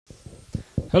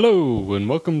Hello, and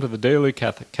welcome to the Daily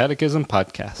Catholic Catechism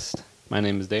Podcast. My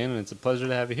name is Dan, and it's a pleasure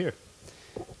to have you here.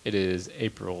 It is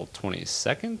April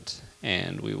 22nd,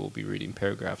 and we will be reading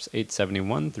paragraphs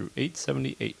 871 through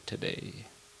 878 today.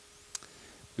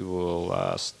 We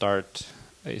will start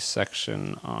a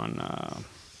section on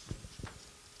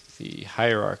the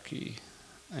hierarchy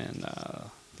and the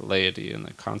laity and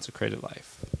the consecrated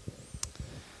life.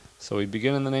 So we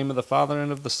begin in the name of the Father,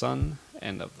 and of the Son,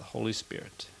 and of the Holy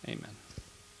Spirit. Amen.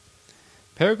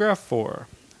 Paragraph 4.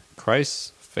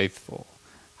 Christ's faithful.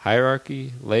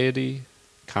 Hierarchy, laity,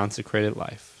 consecrated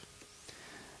life.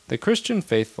 The Christian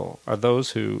faithful are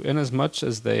those who, inasmuch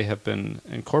as they have been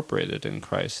incorporated in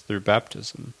Christ through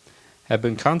baptism, have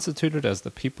been constituted as the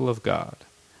people of God.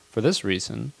 For this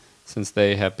reason, since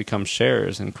they have become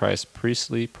sharers in Christ's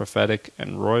priestly, prophetic,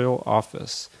 and royal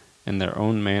office in their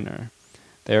own manner,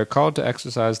 they are called to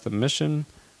exercise the mission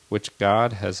which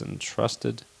God has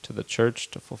entrusted to the Church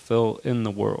to fulfill in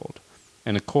the world,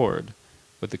 in accord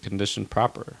with the condition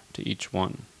proper to each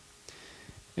one.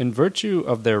 In virtue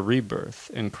of their rebirth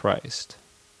in Christ,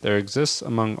 there exists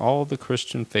among all the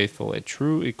Christian faithful a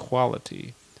true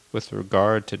equality with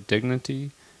regard to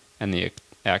dignity and the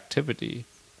activity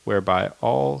whereby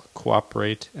all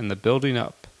cooperate in the building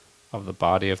up of the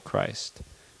body of Christ,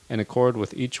 in accord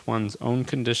with each one's own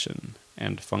condition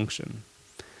and function.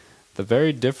 The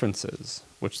very differences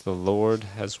which the Lord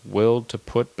has willed to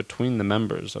put between the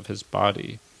members of his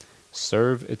body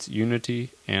serve its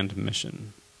unity and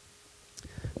mission.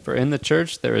 For in the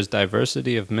Church there is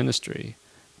diversity of ministry,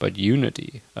 but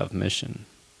unity of mission.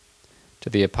 To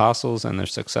the apostles and their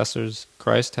successors,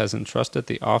 Christ has entrusted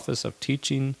the office of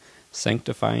teaching,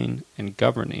 sanctifying, and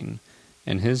governing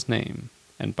in his name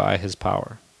and by his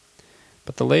power.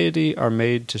 But the laity are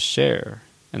made to share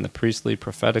in the priestly,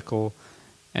 prophetical,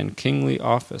 and kingly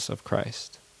office of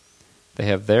Christ. They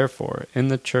have therefore, in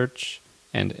the Church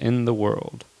and in the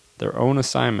world, their own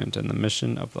assignment in the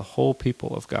mission of the whole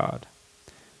people of God.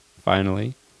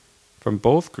 Finally, from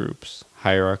both groups,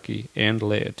 hierarchy and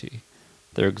laity,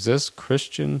 there exist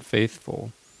Christian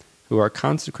faithful who are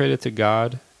consecrated to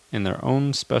God in their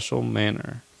own special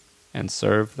manner and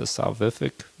serve the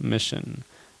salvific mission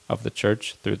of the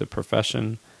Church through the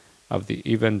profession of the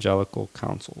evangelical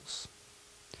counsels.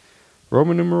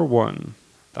 Roman numeral 1.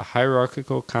 The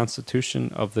hierarchical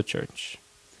constitution of the Church.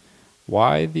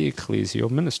 Why the ecclesial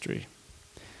ministry?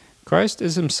 Christ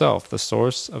is himself the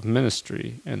source of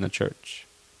ministry in the Church.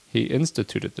 He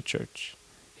instituted the Church.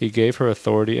 He gave her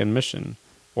authority and mission,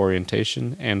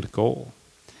 orientation and goal.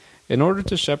 In order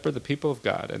to shepherd the people of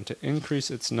God and to increase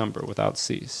its number without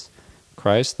cease,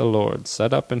 Christ the Lord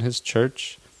set up in his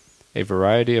Church a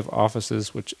variety of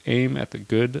offices which aim at the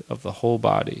good of the whole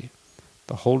body.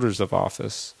 The holders of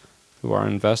office, who are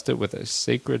invested with a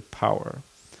sacred power,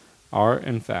 are,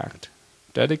 in fact,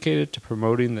 dedicated to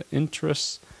promoting the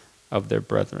interests of their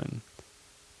brethren,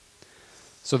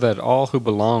 so that all who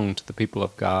belong to the people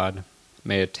of God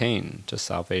may attain to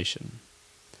salvation.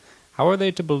 How are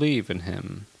they to believe in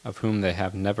him of whom they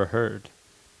have never heard?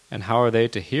 And how are they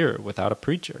to hear without a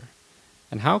preacher?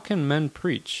 And how can men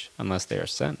preach unless they are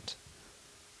sent?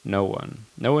 No one,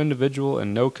 no individual,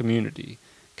 and no community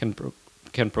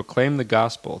can proclaim the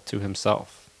gospel to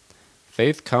himself.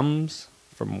 Faith comes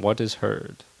from what is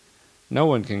heard. No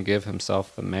one can give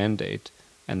himself the mandate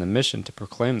and the mission to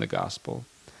proclaim the gospel.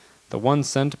 The one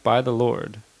sent by the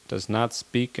Lord does not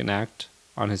speak and act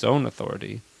on his own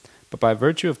authority, but by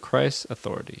virtue of Christ's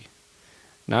authority,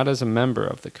 not as a member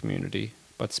of the community,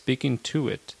 but speaking to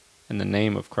it in the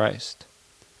name of Christ.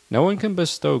 No one can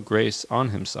bestow grace on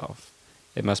himself.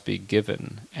 It must be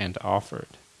given and offered.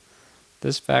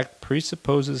 This fact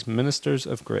presupposes ministers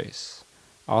of grace,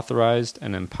 authorized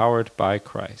and empowered by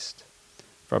Christ.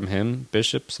 From him,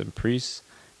 bishops and priests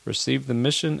receive the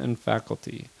mission and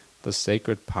faculty, the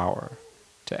sacred power,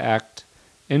 to act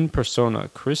in persona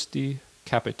Christi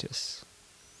Capitis.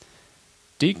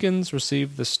 Deacons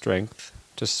receive the strength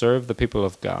to serve the people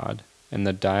of God in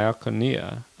the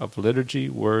diaconia of liturgy,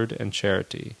 word, and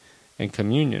charity, in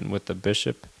communion with the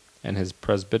bishop and his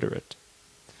presbyterate.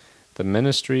 The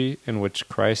ministry in which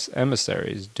Christ's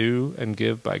emissaries do and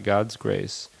give by God's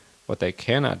grace what they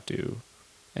cannot do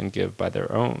and give by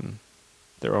their own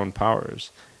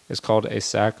powers, is called a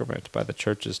sacrament by the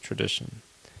Church's tradition.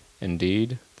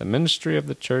 Indeed, the ministry of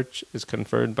the Church is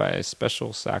conferred by a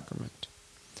special sacrament.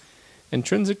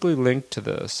 Intrinsically linked to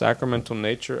the sacramental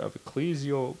nature of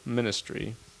ecclesial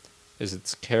ministry is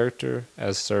its character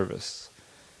as service,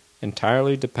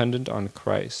 entirely dependent on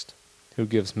Christ, who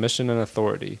gives mission and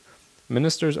authority.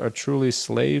 Ministers are truly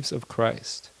slaves of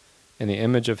Christ, in the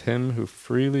image of him who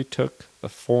freely took the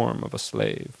form of a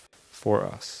slave, for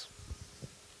us.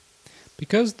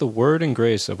 Because the word and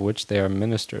grace of which they are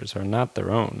ministers are not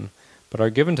their own, but are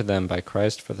given to them by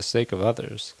Christ for the sake of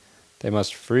others, they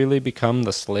must freely become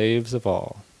the slaves of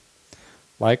all.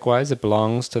 Likewise, it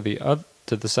belongs to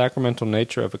the sacramental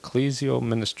nature of ecclesial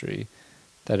ministry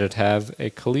that it have a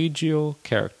collegial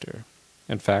character.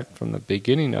 In fact, from the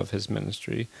beginning of his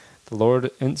ministry, the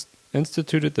Lord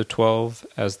instituted the 12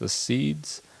 as the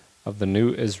seeds of the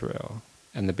new Israel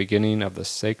and the beginning of the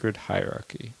sacred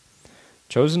hierarchy.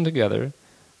 Chosen together,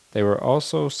 they were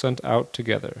also sent out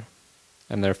together,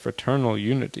 and their fraternal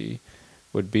unity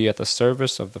would be at the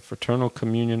service of the fraternal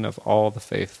communion of all the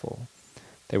faithful.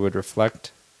 They would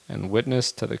reflect and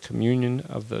witness to the communion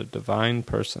of the divine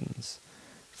persons.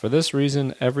 For this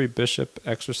reason, every bishop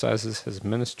exercises his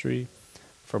ministry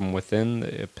from within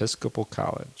the episcopal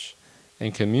college,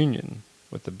 in communion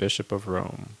with the Bishop of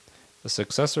Rome, the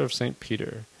successor of St.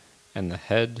 Peter, and the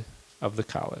head of the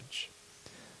college.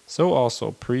 So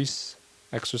also priests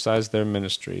exercise their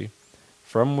ministry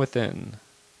from within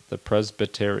the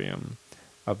presbyterium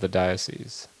of the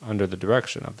diocese, under the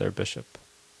direction of their bishop.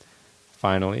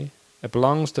 Finally, it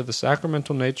belongs to the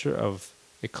sacramental nature of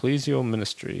ecclesial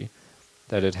ministry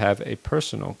that it have a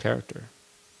personal character.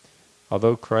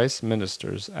 Although Christ's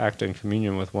ministers act in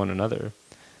communion with one another,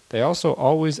 they also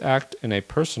always act in a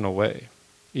personal way.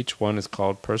 Each one is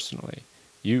called personally,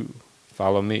 "You,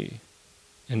 follow me,"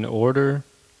 in order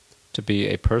to be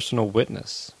a personal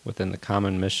witness within the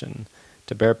common mission,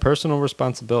 to bear personal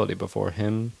responsibility before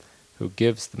him who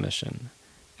gives the mission,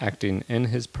 acting in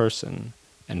his person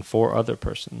and for other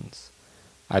persons.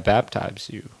 I baptize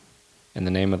you in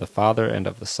the name of the Father, and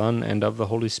of the Son, and of the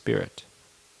Holy Spirit.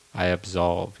 I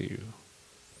absolve you.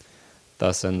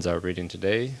 Thus ends our reading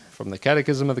today from the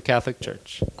Catechism of the Catholic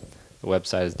Church. The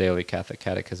website is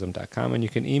dailycatholicatechism.com, and you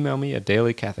can email me at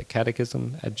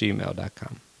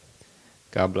dailycatholicatechism@gmail.com.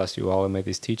 God bless you all, and may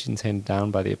these teachings handed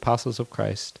down by the apostles of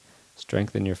Christ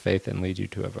strengthen your faith and lead you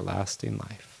to everlasting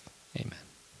life. Amen.